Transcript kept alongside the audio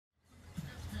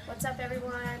What's up,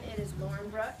 everyone? It is Lauren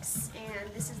Brooks, and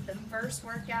this is the first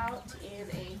workout in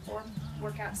a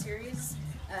 4-workout series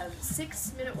of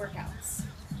 6-minute workouts.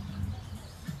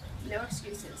 No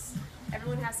excuses.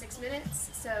 Everyone has 6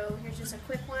 minutes, so here's just a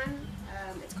quick one.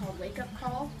 It's called Wake Up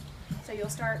Call. So you'll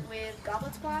start with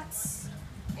goblet squats,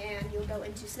 and you'll go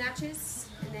into snatches,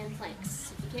 and then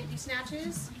planks. If you can't do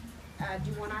snatches,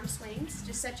 do one-arm swings.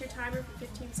 Just set your timer for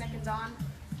 15 seconds on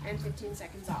and 15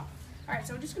 seconds off. All right,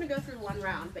 so we're just going to go through one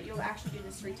round, but you'll actually do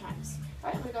this 3 times. All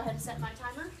right, I'm going to go ahead and set my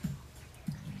timer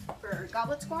for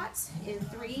goblet squats in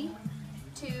 3,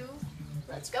 2,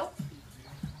 let's go.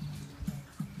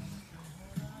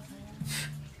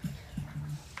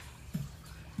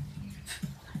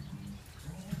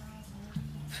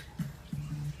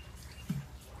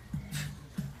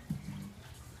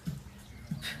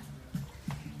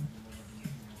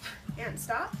 And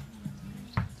stop.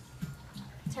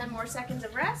 10 more seconds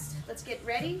of rest. Let's get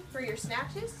ready for your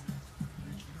snatches.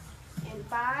 In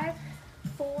 5,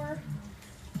 4,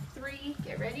 3,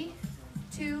 get ready,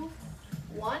 2,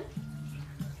 1.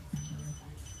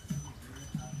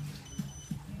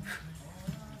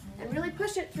 And really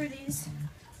push it through these.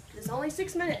 It's only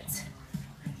 6 minutes.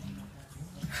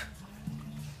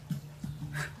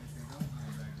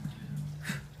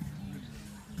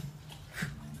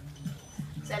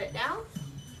 Set it down,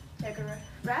 take a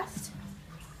rest.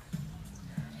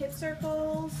 Hip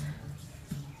circles,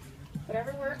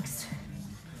 whatever works.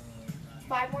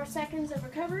 5 more seconds of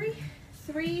recovery.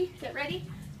 3, get ready,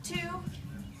 2,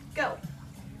 go.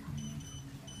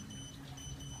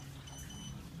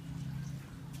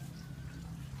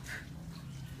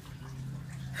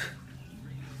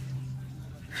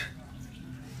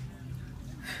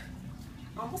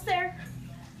 Almost there.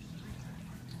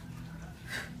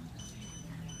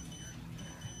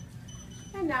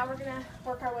 And now we're gonna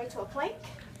work our way to a plank.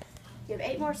 You have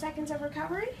 8 more seconds of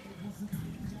recovery.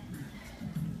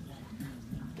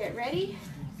 Get ready.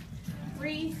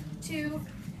 3, 2,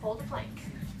 hold the plank.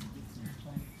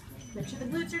 Make sure the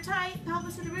glutes are tight,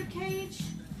 pelvis to the rib cage.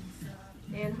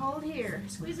 And hold here.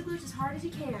 Squeeze the glutes as hard as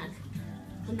you can.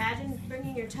 Imagine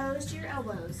bringing your toes to your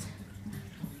elbows.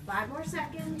 5 more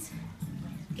seconds.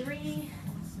 3,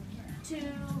 2,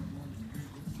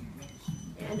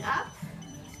 and up,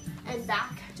 and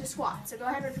back to squat. So go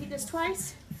ahead and repeat this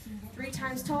twice. 3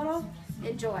 times total.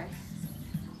 Enjoy.